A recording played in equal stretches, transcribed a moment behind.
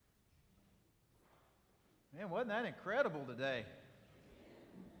Man, wasn't that incredible today?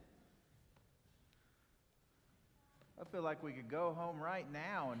 I feel like we could go home right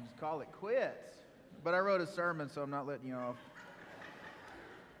now and just call it quits. But I wrote a sermon, so I'm not letting you off.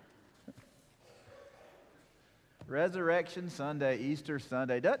 Resurrection Sunday, Easter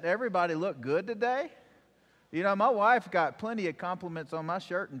Sunday. Doesn't everybody look good today? You know, my wife got plenty of compliments on my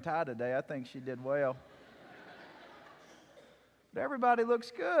shirt and tie today. I think she did well. But everybody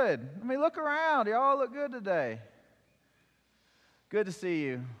looks good. I mean, look around. You all look good today. Good to see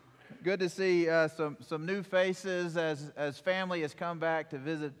you. Good to see some new faces as family has come back to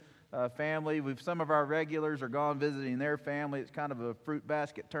visit family. Some of our regulars are gone visiting their family. It's kind of a fruit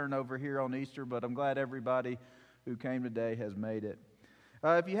basket turnover here on Easter, but I'm glad everybody who came today has made it.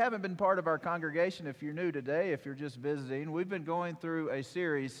 If you haven't been part of our congregation, if you're new today, if you're just visiting, we've been going through a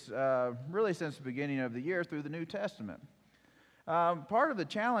series really since the beginning of the year through the New Testament. Part of the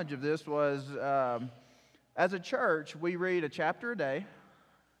challenge of this was, as a church, we read a chapter a day,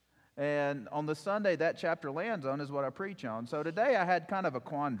 and on the Sunday that chapter lands on is what I preach on. So today I had kind of a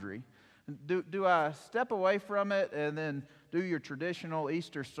quandary. Do I step away from it and then do your traditional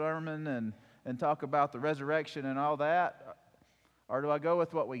Easter sermon and talk about the resurrection and all that, or do I go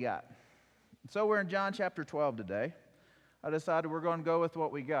with what we got? So we're in John chapter 12 today. I decided we're going to go with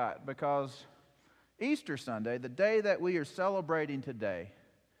what we got because Easter Sunday, the day that we are celebrating today,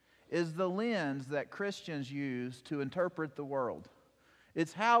 is the lens that Christians use to interpret the world.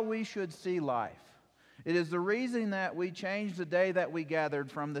 It's how we should see life. It is the reason that we changed the day that we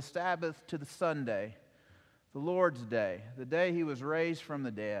gathered from the Sabbath to the Sunday, the Lord's Day, the day He was raised from the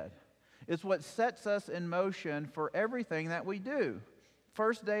dead. It's what sets us in motion for everything that we do.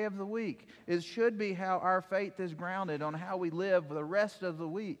 First day of the week. It should be how our faith is grounded on how we live the rest of the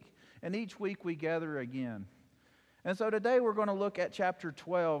week. And each week we gather again. And so today we're going to look at chapter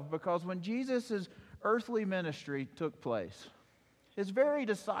 12 because when Jesus' earthly ministry took place, His very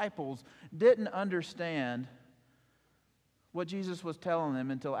disciples didn't understand what Jesus was telling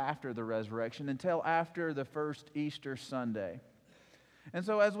them until after the resurrection, until after the first Easter Sunday. And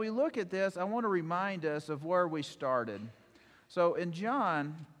so as we look at this, I want to remind us of where we started. So in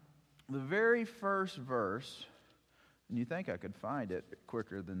John, the very first verse, and you think I could find it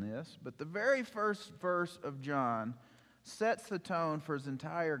quicker than this, but the very first verse of John sets the tone for his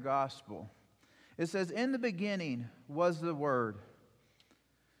entire gospel. It says, "In the beginning was the Word,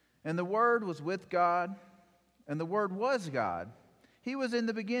 and the Word was with God, and the Word was God. He was in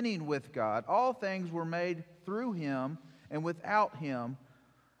the beginning with God. All things were made through Him, and without Him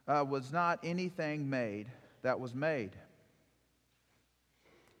was not anything made that was made.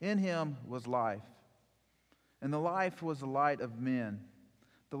 In Him was life, and the life was the light of men.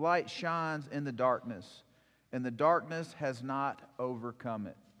 The light shines in the darkness, and the darkness has not overcome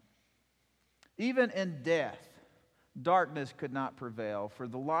it. Even in death, darkness could not prevail, for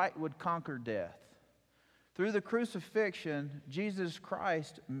the light would conquer death. Through the crucifixion, Jesus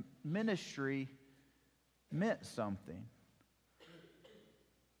Christ's ministry meant something,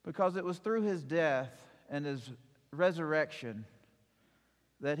 because it was through His death and His resurrection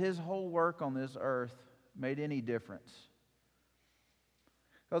that His whole work on this earth made any difference.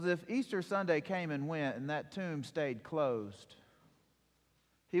 Because if Easter Sunday came and went and that tomb stayed closed,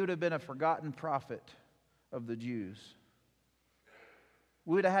 He would have been a forgotten prophet of the Jews.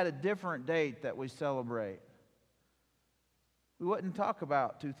 We would have had a different date that we celebrate. We wouldn't talk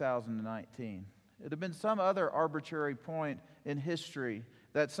about 2019. It would have been some other arbitrary point in history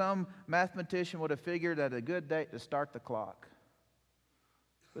that some mathematician would have figured at a good date to start the clock.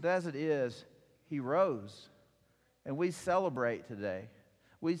 But as it is, He rose, and we celebrate today.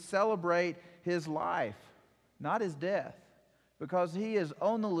 We celebrate His life, not His death, because He is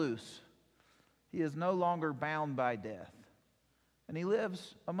on the loose. He is no longer bound by death, and He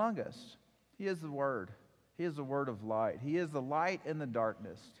lives among us. He is the Word. He is the Word of light. He is the light in the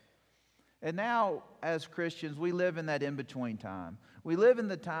darkness. And now, as Christians, we live in that in-between time. We live in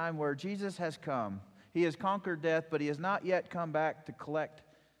the time where Jesus has come. He has conquered death, but He has not yet come back to collect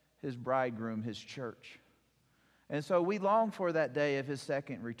His bridegroom, His church. And so we long for that day of His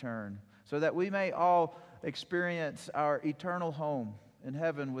second return, so that we may all experience our eternal home in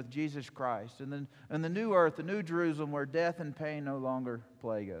heaven with Jesus Christ, and the new earth, the new Jerusalem, where death and pain no longer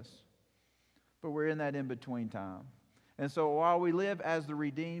plague us. But we're in that in-between time. And so while we live as the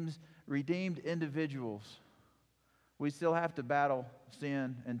redeemed individuals, we still have to battle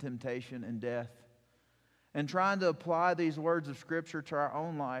sin and temptation and death, and trying to apply these words of Scripture to our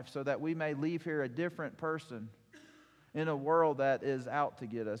own life so that we may leave here a different person in a world that is out to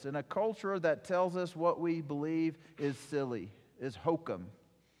get us, in a culture that tells us what we believe is silly, is hokum,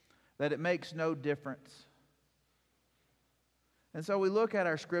 that it makes no difference. And so we look at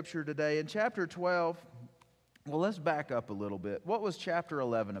our scripture today in chapter 12. Well, let's back up a little bit. What was chapter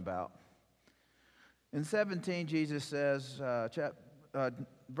 11 about? In 17, Jesus says, chapter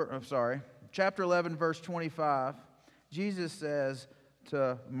 11, verse 25, Jesus says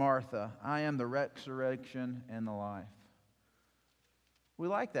to Martha, I am the resurrection and the life. We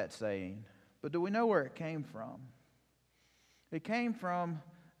like that saying, but do we know where it came from? It came from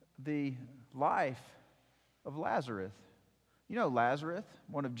the life of Lazarus. You know Lazarus,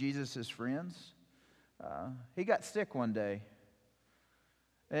 one of Jesus' friends? He got sick one day.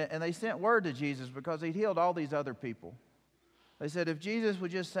 And they sent word to Jesus because he'd healed all these other people. They said if Jesus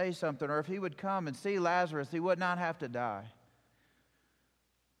would just say something, or if he would come and see Lazarus, he would not have to die.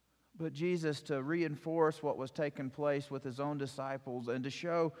 But Jesus, to reinforce what was taking place with his own disciples and to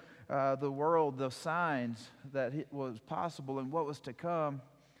show the world the signs that it was possible and what was to come,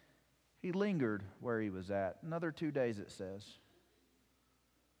 he lingered where he was at. Another 2 days, it says.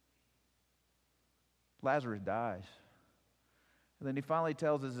 Lazarus dies. And then he finally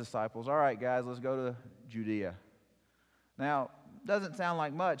tells his disciples, all right, guys, let's go to Judea. Now, doesn't sound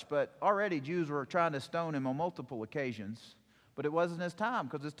like much, but already Jews were trying to stone him on multiple occasions. But it wasn't his time,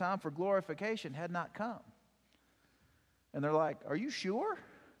 because his time for glorification had not come. And they're like, are you sure?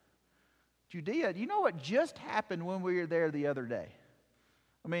 Judea, you know what just happened when we were there the other day?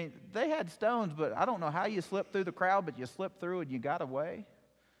 I mean, they had stones, but I don't know how you slipped through the crowd, but you slipped through and you got away.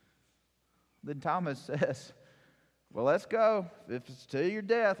 Then Thomas says, well, let's go. If it's to your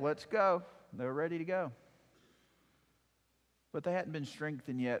death, let's go. They're ready to go. But they hadn't been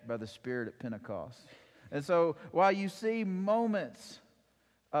strengthened yet by the Spirit at Pentecost. And so while you see moments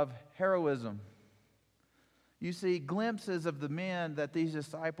of heroism, you see glimpses of the men that these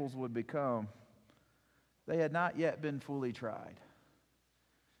disciples would become, they had not yet been fully tried.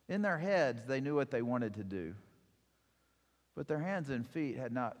 In their heads, they knew what they wanted to do. But their hands and feet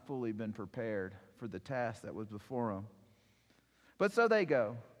had not fully been prepared for the task that was before them. But so they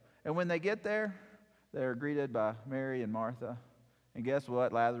go. And when they get there, they're greeted by Mary and Martha. And guess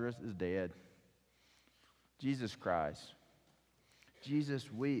what? Lazarus is dead. Jesus cries.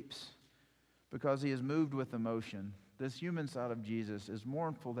 Jesus weeps because he is moved with emotion. This human side of Jesus is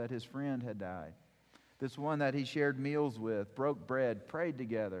mournful that his friend had died. This one that he shared meals with, broke bread, prayed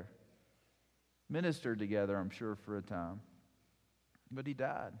together, ministered together, I'm sure, for a time. But he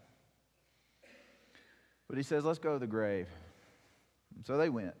died. But he says, let's go to the grave. And so they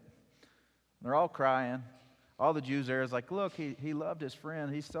went. They're all crying. All the Jews there is like, look, he loved his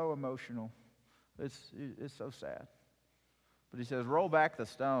friend. He's so emotional. It's so sad. But he says, roll back the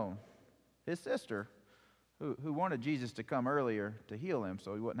stone. His sister, who wanted Jesus to come earlier to heal him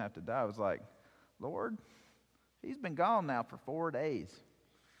so he wouldn't have to die, was like, Lord, he's been gone now for 4 days.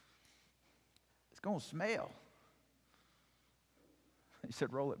 It's going to smell. He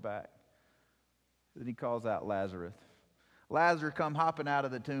said, roll it back. Then he calls out Lazarus. Lazarus come hopping out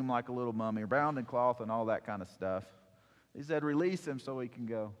of the tomb like a little mummy, bound in cloth and all that kind of stuff. He said, release him so he can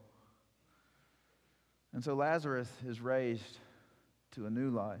go. And so Lazarus is raised to a new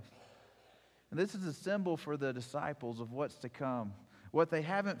life. And this is a symbol for the disciples of what's to come, what they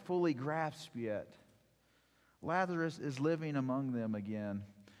haven't fully grasped yet. Lazarus is living among them again.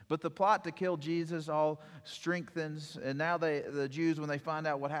 But the plot to kill Jesus all strengthens. And now the Jews, when they find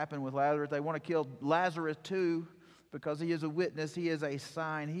out what happened with Lazarus, they want to kill Lazarus too, because he is a witness, he is a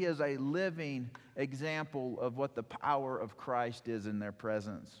sign, he is a living example of what the power of Christ is in their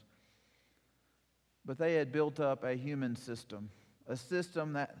presence. But they had built up a human system, a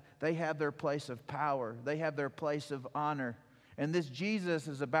system that they have their place of power, they have their place of honor. And this Jesus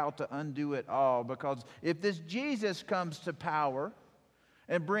is about to undo it all, because if this Jesus comes to power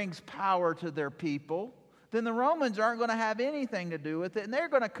and brings power to their people, then the Romans aren't going to have anything to do with it, and they're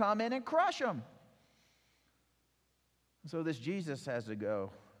going to come in and crush them. So this Jesus has to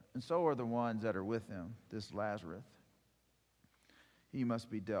go, and so are the ones that are with him, this Lazarus. He must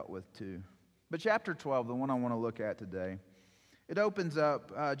be dealt with too. But chapter 12, the one I want to look at today, it opens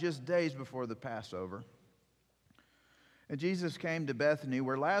up just days before the Passover. And Jesus came to Bethany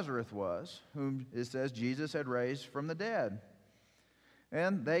where Lazarus was, whom it says Jesus had raised from the dead.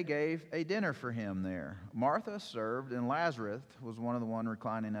 And they gave a dinner for him there. Martha served, and Lazarus was one of the one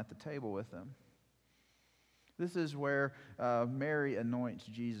reclining at the table with them. This is where Mary anoints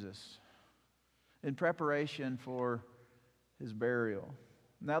Jesus in preparation for his burial.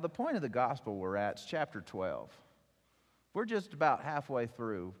 Now, the point of the gospel we're at is chapter 12. We're just about halfway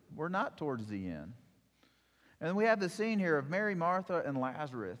through. We're not towards the end. And we have the scene here of Mary, Martha, and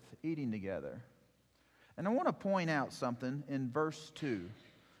Lazarus eating together. And I want to point out something in verse 2.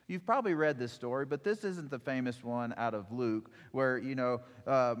 You've probably read this story, but this isn't the famous one out of Luke where,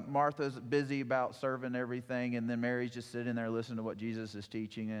 Martha's busy about serving everything, and then Mary's just sitting there listening to what Jesus is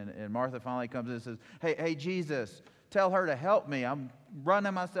teaching. And Martha finally comes in and says, hey, Jesus, tell her to help me. I'm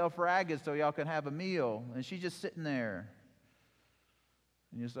running myself ragged so y'all can have a meal. And she's just sitting there.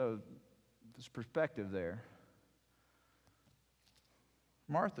 And so there's perspective there.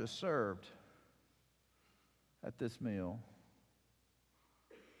 Martha served at this meal.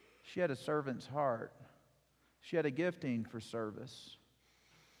 She had a servant's heart. She had a gifting for service.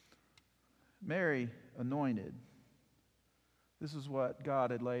 Mary anointed. This is what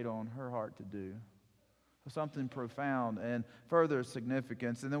God had laid on her heart to do. Something profound and further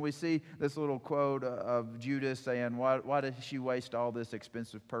significance. And then we see this little quote of Judas saying, why did she waste all this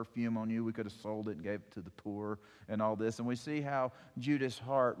expensive perfume on you? We could have sold it and gave it to the poor and all this. And we see how Judas'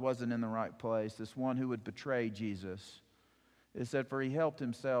 heart wasn't in the right place. This one who would betray Jesus. It said, for he helped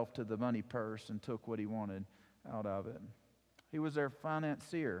himself to the money purse and took what he wanted out of it. He was their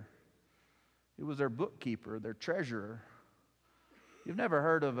financier. He was their bookkeeper, their treasurer. You've never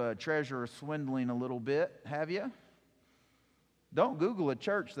heard of a treasurer swindling a little bit, have you? Don't Google a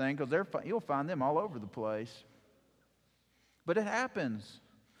church thing because you'll find them all over the place. But it happens.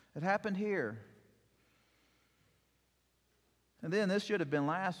 It happened here. And then this should have been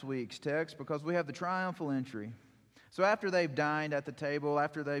last week's text because we have the triumphal entry. So after they've dined at the table,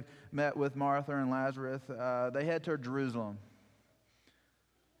 after they've met with Martha and Lazarus, they head toward Jerusalem.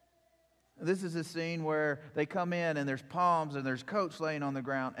 This is a scene where they come in and there's palms and there's coats laying on the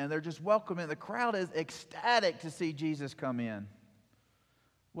ground and they're just welcoming. The crowd is ecstatic to see Jesus come in. It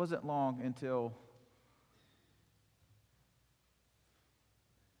wasn't long until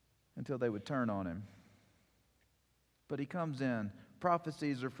they would turn on him. But he comes in.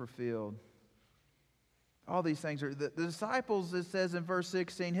 Prophecies are fulfilled. All these things are... The disciples, it says in verse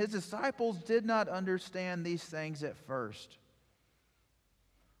 16, his disciples did not understand these things at first.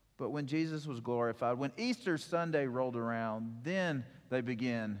 But when Jesus was glorified, when Easter Sunday rolled around, then they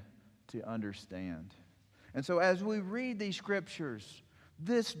began to understand. And so as we read these scriptures,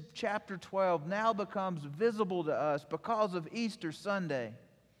 this chapter 12 now becomes visible to us because of Easter Sunday.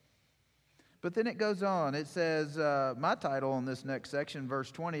 But then it goes on. It says, my title on this next section,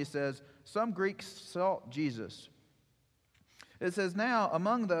 verse 20, says, some Greeks sought Jesus. It says, now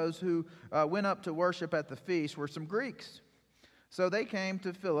among those who went up to worship at the feast were some Greeks. So they came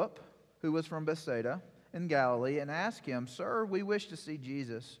to Philip, who was from Bethsaida in Galilee, and asked him, sir, we wish to see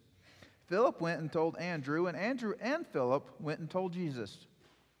Jesus. Philip went and told Andrew, and Andrew and Philip went and told Jesus.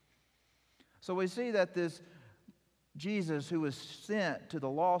 So we see that this Jesus who was sent to the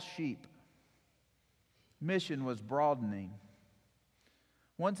lost sheep, mission was broadening.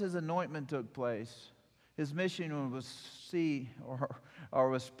 Once his anointment took place, his mission was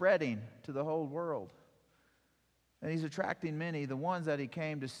was spreading to the whole world. And he's attracting many, the ones that he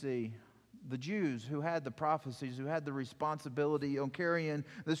came to see. The Jews who had the prophecies, who had the responsibility on carrying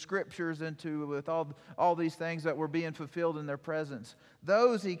the scriptures with all these things that were being fulfilled in their presence.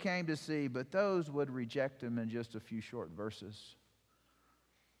 Those he came to see, but those would reject him in just a few short verses.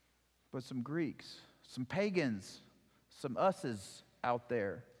 But some Greeks, some pagans, some us's out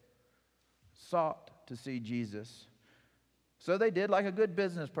there sought to see Jesus. So they did like a good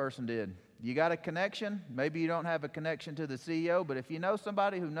business person did. You got a connection? Maybe you don't have a connection to the CEO, but if you know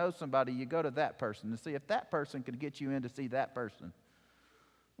somebody who knows somebody, you go to that person to see if that person can get you in to see that person.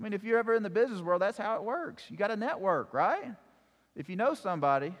 I mean, if you're ever in the business world, that's how it works. You got a network, right? If you know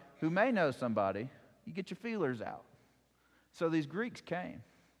somebody who may know somebody, you get your feelers out. So these Greeks came,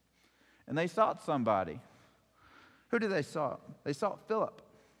 and they sought somebody. Who did they sought? They sought Philip.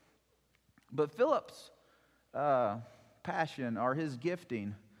 But Philip's passion or his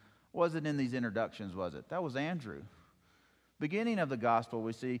gifting wasn't in these introductions, was it? That was Andrew. Beginning of the gospel,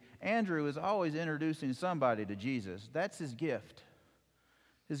 we see Andrew is always introducing somebody to Jesus. That's his gift.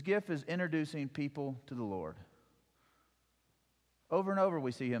 His gift is introducing people to the Lord. Over and over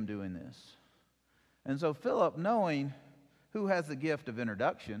we see him doing this. And so Philip, knowing who has the gift of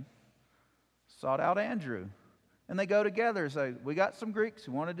introduction, sought out Andrew. And they go together and say, we got some Greeks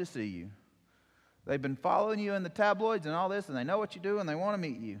who wanted to see you. They've been following you in the tabloids and all this, and they know what you do, and they want to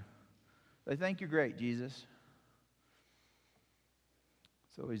meet you. They think you're great, Jesus.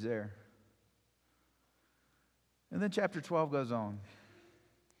 So he's there. And then chapter 12 goes on.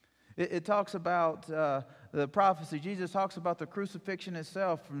 It talks about the prophecy. Jesus talks about the crucifixion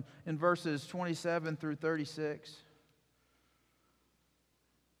itself in verses 27 through 36.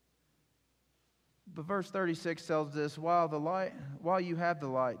 But verse 36 tells us, while you have the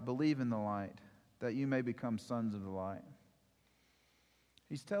light, believe in the light, that you may become sons of the light.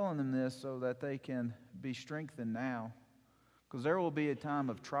 He's telling them this so that they can be strengthened now, because there will be a time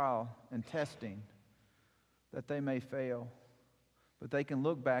of trial and testing that they may fail, but they can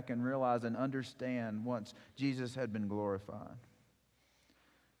look back and realize and understand once Jesus had been glorified.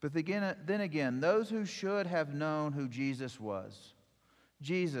 But then again, those who should have known who Jesus was,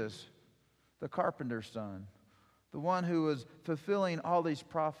 Jesus, the carpenter's son, the one who was fulfilling all these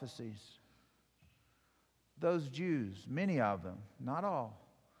prophecies, those Jews, many of them, not all,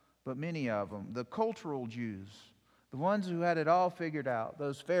 but many of them, the cultural Jews, the ones who had it all figured out,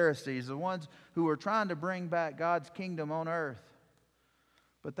 those Pharisees, the ones who were trying to bring back God's kingdom on earth,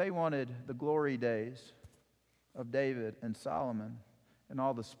 but they wanted the glory days of David and Solomon and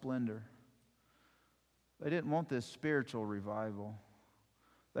all the splendor. They didn't want this spiritual revival.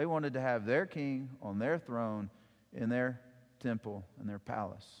 They wanted to have their king on their throne in their temple and their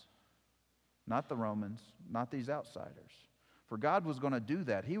palace. Not the Romans, not these outsiders. For God was going to do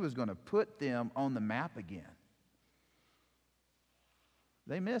that. He was going to put them on the map again.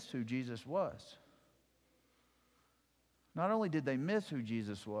 They missed who Jesus was. Not only did they miss who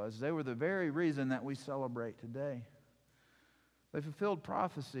Jesus was, they were the very reason that we celebrate today. They fulfilled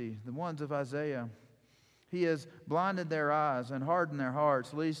prophecy, the ones of Isaiah. He has blinded their eyes and hardened their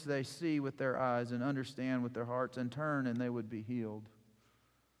hearts, lest they see with their eyes and understand with their hearts and turn and they would be healed.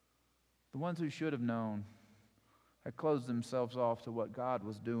 The ones who should have known had closed themselves off to what God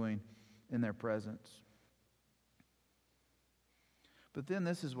was doing in their presence. But then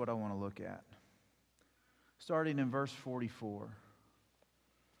this is what I want to look at. Starting in verse 44.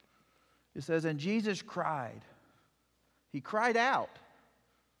 It says, "And Jesus cried." He cried out.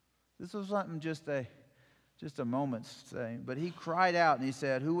 This was something just a moment's thing. But he cried out and he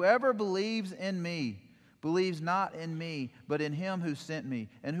said, "Whoever believes in me believes not in me, but in him who sent me.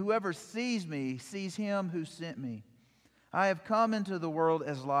 And whoever sees me sees him who sent me. I have come into the world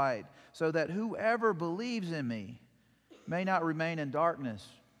as light, so that whoever believes in me may not remain in darkness.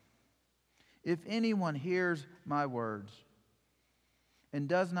 If anyone hears my words and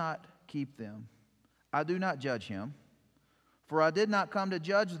does not keep them, I do not judge him. For I did not come to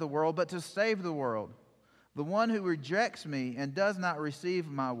judge the world, but to save the world. The one who rejects me and does not receive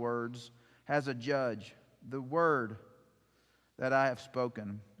my words has a judge. The word that I have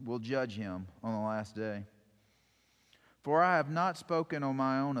spoken will judge him on the last day. For I have not spoken on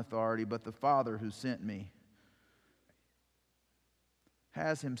my own authority, but the Father who sent me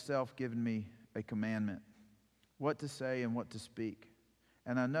has himself given me a commandment, what to say and what to speak.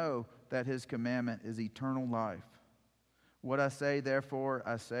 And I know that his commandment is eternal life. What I say, therefore,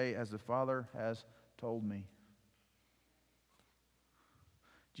 I say as the Father has told me."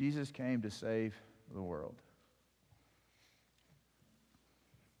 Jesus came to save the world.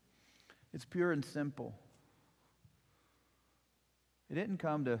 It's pure and simple. He didn't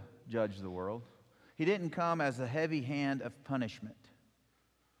come to judge the world. He didn't come as a heavy hand of punishment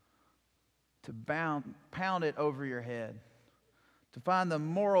to pound it over your head, to find the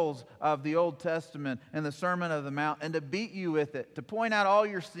morals of the Old Testament and the Sermon on the Mount and to beat you with it, to point out all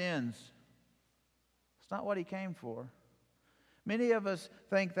your sins. It's not what he came for. Many of us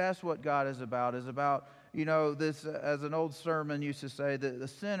think that's what God is about, this, as an old sermon used to say, the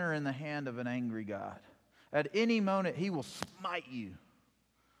sinner in the hand of an angry God. At any moment, he will smite you.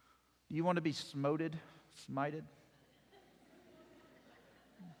 You want to be smited?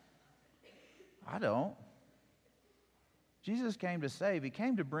 I don't. Jesus came to save. He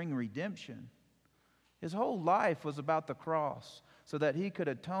came to bring redemption. His whole life was about the cross so that he could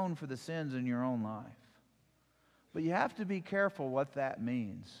atone for the sins in your own life. But you have to be careful what that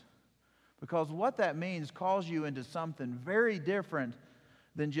means, because what that means calls you into something very different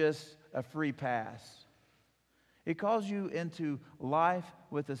than just a free pass. It calls you into life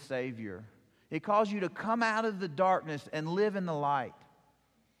with a Savior. It calls you to come out of the darkness and live in the light.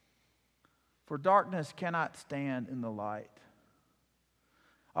 For darkness cannot stand in the light.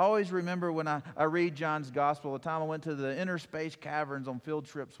 I always remember when I read John's Gospel, the time I went to the inner space caverns on field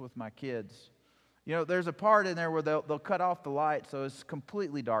trips with my kids. There's a part in there where they'll cut off the light so it's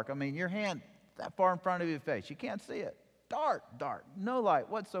completely dark. I mean, your hand that far in front of your face. You can't see it. Dark. No light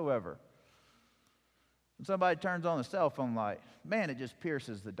whatsoever. When somebody turns on the cell phone light, man, it just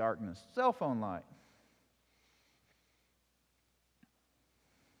pierces the darkness. Cell phone light.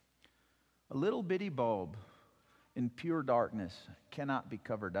 A little bitty bulb in pure darkness cannot be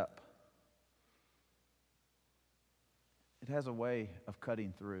covered up. It has a way of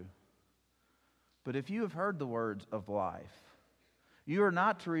cutting through. But if you have heard the words of life, you are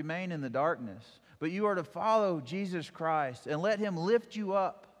not to remain in the darkness, but you are to follow Jesus Christ and let him lift you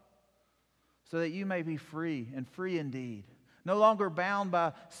up so that you may be free and free indeed. no longer bound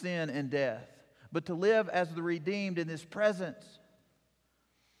by sin and death, but to live as the redeemed in His presence.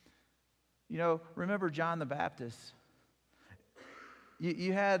 You know, remember John the Baptist?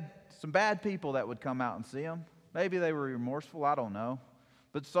 You had some bad people that would come out and see him. Maybe they were remorseful, I don't know.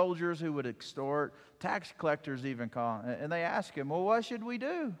 But soldiers who would extort, tax collectors even call him. And they asked him, well, what should we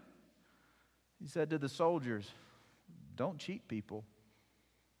do? He said to the soldiers, don't cheat people.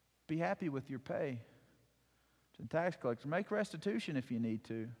 Be happy with your pay. To the tax collectors, make restitution if you need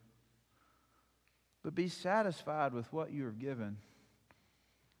to. But be satisfied with what you are given.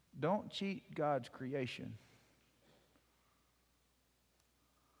 Don't cheat God's creation.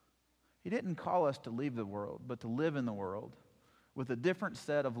 He didn't call us to leave the world, but to live in the world with a different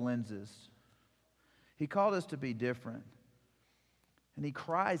set of lenses. He called us to be different. And He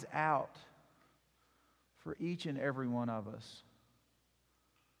cries out for each and every one of us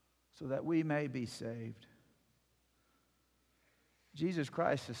so that we may be saved. Jesus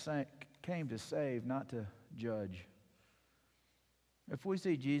Christ came to save, not to judge. If we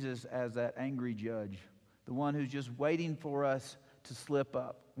see Jesus as that angry judge, the one who's just waiting for us to slip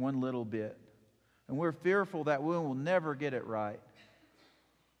up one little bit, and we're fearful that we will never get it right,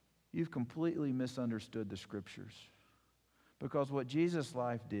 you've completely misunderstood the Scriptures. Because what Jesus'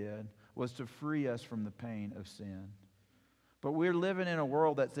 life did was to free us from the pain of sin. But we're living in a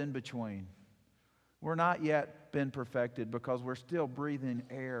world that's in between. We're not yet been perfected because we're still breathing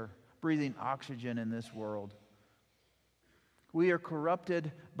air, breathing oxygen in this world. We are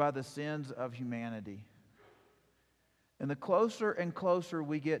corrupted by the sins of humanity. And the closer and closer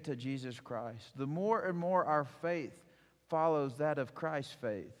we get to Jesus Christ, the more and more our faith follows that of Christ's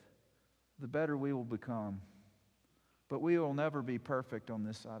faith, the better we will become. But we will never be perfect on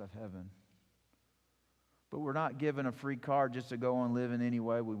this side of heaven. But we're not given a free card just to go on living any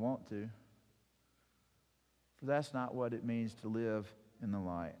way we want to. For that's not what it means to live in the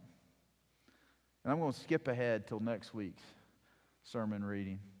light. And I'm going to skip ahead till next week's sermon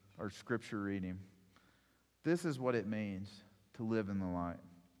reading or scripture reading. This is what it means to live in the light.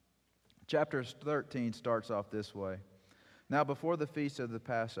 Chapter 13 starts off this way. Now before the feast of the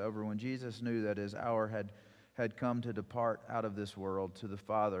Passover, when Jesus knew that His hour had come to depart out of this world to the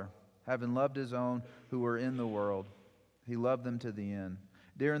Father, having loved His own who were in the world, He loved them to the end.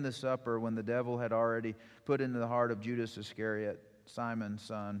 During the supper, when the devil had already put into the heart of Judas Iscariot, Simon's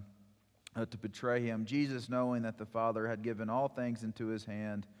son, to betray Him, Jesus, knowing that the Father had given all things into His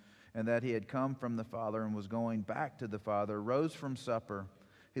hand, and that He had come from the Father and was going back to the Father, rose from supper.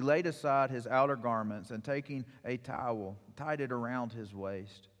 He laid aside His outer garments, and taking a towel, tied it around His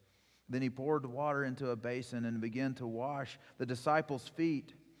waist. Then He poured water into a basin and began to wash the disciples'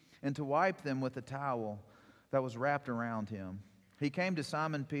 feet and to wipe them with a towel that was wrapped around Him. He came to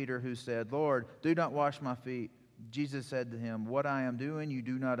Simon Peter, who said, Lord, do not wash my feet. Jesus said to him, what I am doing you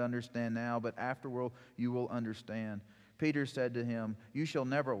do not understand now, but afterward you will understand. Peter said to Him, you shall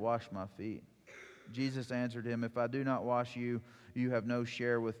never wash my feet. Jesus answered him, if I do not wash you, you have no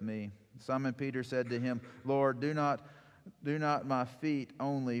share with me. Simon Peter said to Him, Lord, do not my feet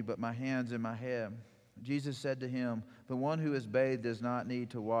only, but my hands and my head. Jesus said to him, the one who is bathed does not need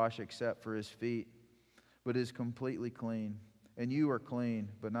to wash except for his feet, but is completely clean. And you are clean,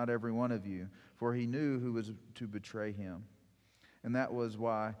 but not every one of you. For He knew who was to betray Him. And that was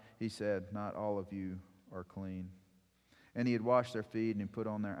why He said, not all of you are clean. And He had washed their feet and He put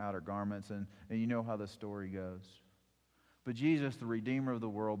on their outer garments. And you know how the story goes. But Jesus, the Redeemer of the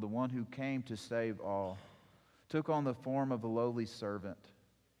world, the one who came to save all, took on the form of a lowly servant,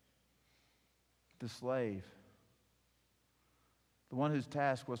 the slave, the one whose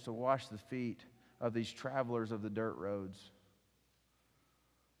task was to wash the feet of these travelers of the dirt roads.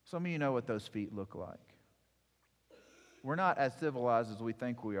 Some of you know what those feet look like. We're not as civilized as we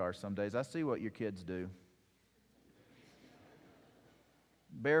think we are some days. I see what your kids do.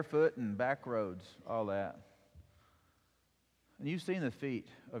 Barefoot and back roads, all that. And you've seen the feet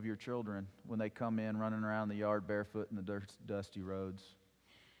of your children when they come in running around the yard barefoot in the dusty roads.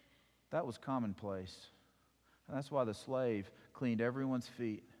 That was commonplace. And that's why the slave cleaned everyone's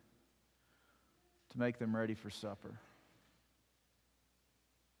feet to make them ready for supper.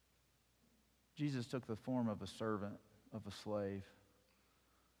 Jesus took the form of a servant, of a slave.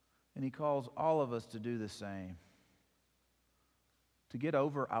 And He calls all of us to do the same. To get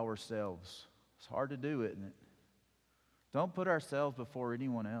over ourselves. It's hard to do, isn't it? Don't put ourselves before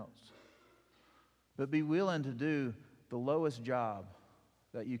anyone else. But be willing to do the lowest job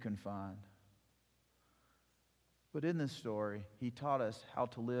that you can find. But in this story, He taught us how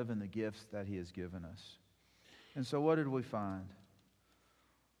to live in the gifts that He has given us. And so what did we find?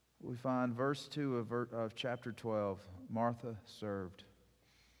 We find verse 2 of chapter 12, Martha served.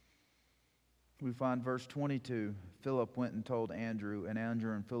 We find verse 22, Philip went and told Andrew, and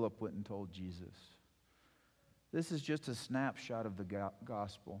Andrew and Philip went and told Jesus. This is just a snapshot of the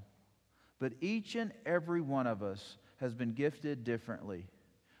gospel. But each and every one of us has been gifted differently.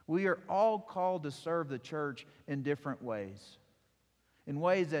 We are all called to serve the church in different ways, in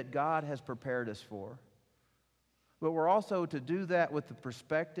ways that God has prepared us for. But we're also to do that with the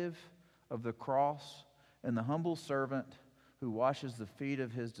perspective of the cross and the humble servant who washes the feet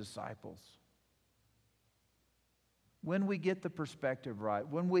of his disciples. When we get the perspective right,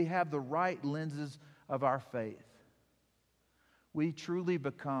 when we have the right lenses of our faith, we truly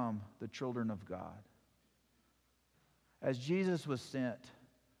become the children of God. As Jesus was sent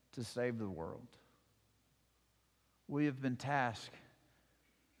to save the world, we have been tasked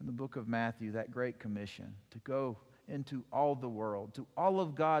in the book of Matthew, that great commission, to go into all the world, to all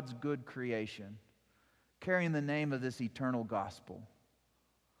of God's good creation, carrying the name of this eternal gospel.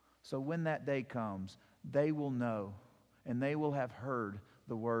 So when that day comes, they will know and they will have heard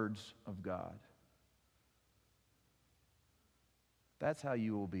the words of God. That's how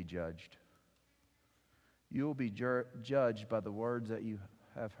you will be judged. You will be judged by the words that you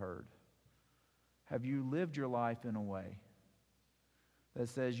have heard. Have you lived your life in a way that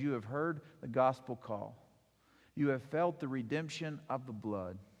says you have heard the gospel call, you have felt the redemption of the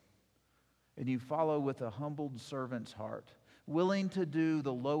blood, and you follow with a humbled servant's heart, willing to do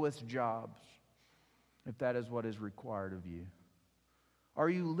the lowest jobs if that is what is required of you? Are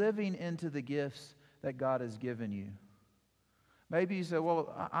you living into the gifts that God has given you? Maybe you say,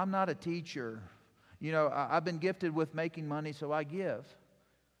 well, I'm not a teacher. You know, I've been gifted with making money, so I give.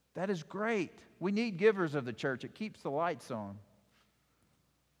 That is great. We need givers of the church. It keeps the lights on.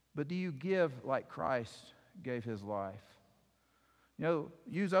 But do you give like Christ gave his life? You know,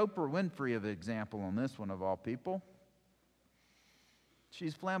 use Oprah Winfrey as an example on this one of all people.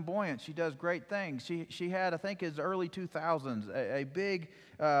 She's flamboyant. She does great things. She had, I think it's early 2000s, a big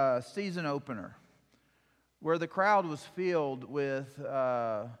season opener where the crowd was filled with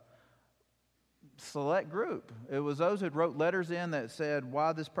select group. It was those who wrote letters in that said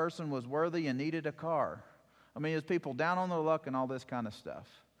why this person was worthy and needed a car. I mean, it's people down on their luck and all this kind of stuff.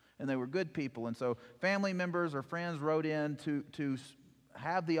 And they were good people. And so family members or friends wrote in to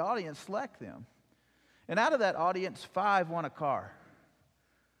have the audience select them. And out of that audience, 5 won a car.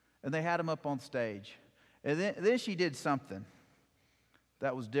 And they had them up on stage. And then she did something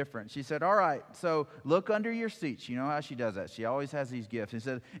that was different. She said, all right, so look under your seats. You know how she does that. She always has these gifts. And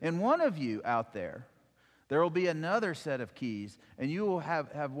said, and one of you out there will be another set of keys, and you will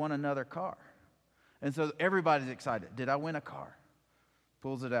have won another car. And so everybody's excited. Did I win a car?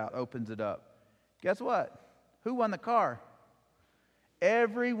 Pulls it out, opens it up. Guess what? Who won the car?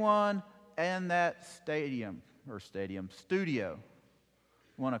 Everyone in that studio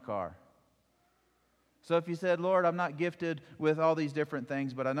won a car. So if you said, Lord, I'm not gifted with all these different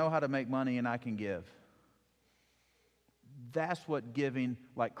things, but I know how to make money and I can give. That's what giving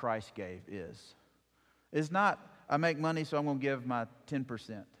like Christ gave is. It's not, I make money so I'm going to give my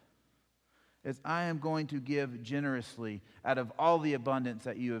 10%. It's, I am going to give generously out of all the abundance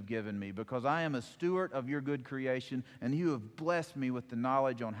that you have given me, because I am a steward of your good creation, and you have blessed me with the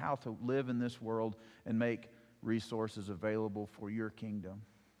knowledge on how to live in this world and make resources available for your kingdom.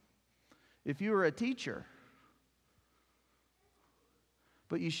 If you are a teacher,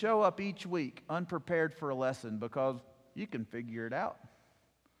 but you show up each week unprepared for a lesson because you can figure it out,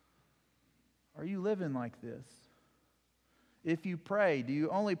 are you living like this? If you pray, do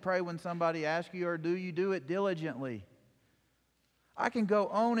you only pray when somebody asks you, or do you do it diligently? I can go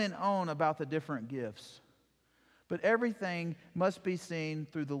on and on about the different gifts, but everything must be seen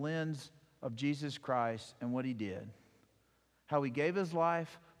through the lens of Jesus Christ and what He did. How He gave His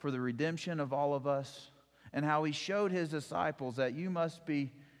life for the redemption of all of us, and how He showed His disciples that you must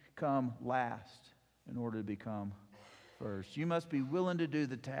become last in order to become first. You must be willing to do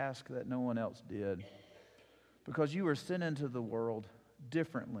the task that no one else did, because you were sent into the world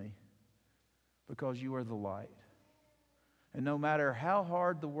differently, because you are the light. And no matter how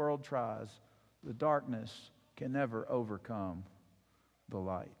hard the world tries, the darkness can never overcome the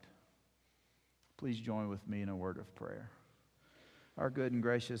light. Please join with me in a word of prayer. Our good and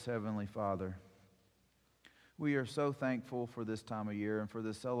gracious Heavenly Father, we are so thankful for this time of year and for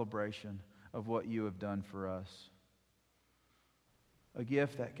the celebration of what you have done for us. A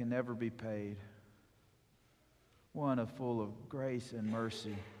gift that can never be paid. One full of grace and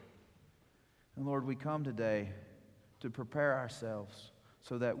mercy. And Lord, we come today to prepare ourselves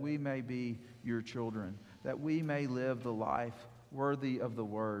so that we may be your children, that we may live the life worthy of the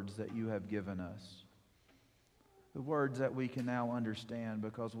words that you have given us. The words that we can now understand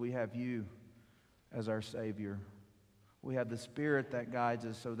because we have you as our Savior. We have the Spirit that guides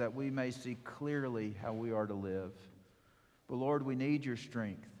us so that we may see clearly how we are to live. But Lord, we need your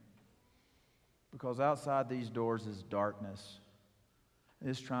strength because outside these doors is darkness.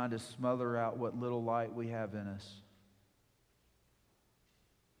 It's trying to smother out what little light we have in us.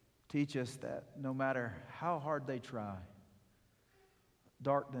 Teach us that no matter how hard they try,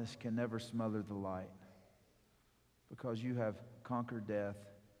 darkness can never smother the light because you have conquered death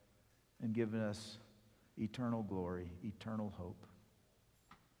and given us eternal glory, eternal hope.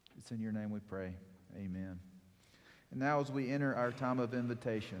 It's in your name we pray. Amen. And now as we enter our time of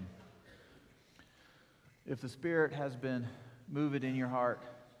invitation, if the Spirit has been moving in your heart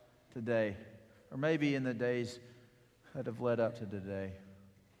today, or maybe in the days that have led up to today,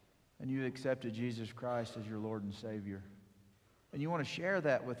 and you accepted Jesus Christ as your Lord and Savior, and you want to share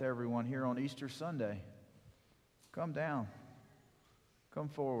that with everyone here on Easter Sunday, come down. Come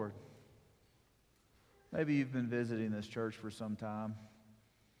forward. Maybe you've been visiting this church for some time,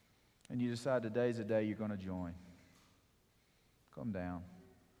 and you decide today's the day you're going to join. Come down.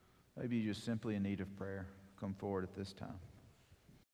 Maybe you're just simply in need of prayer. Come forward at this time.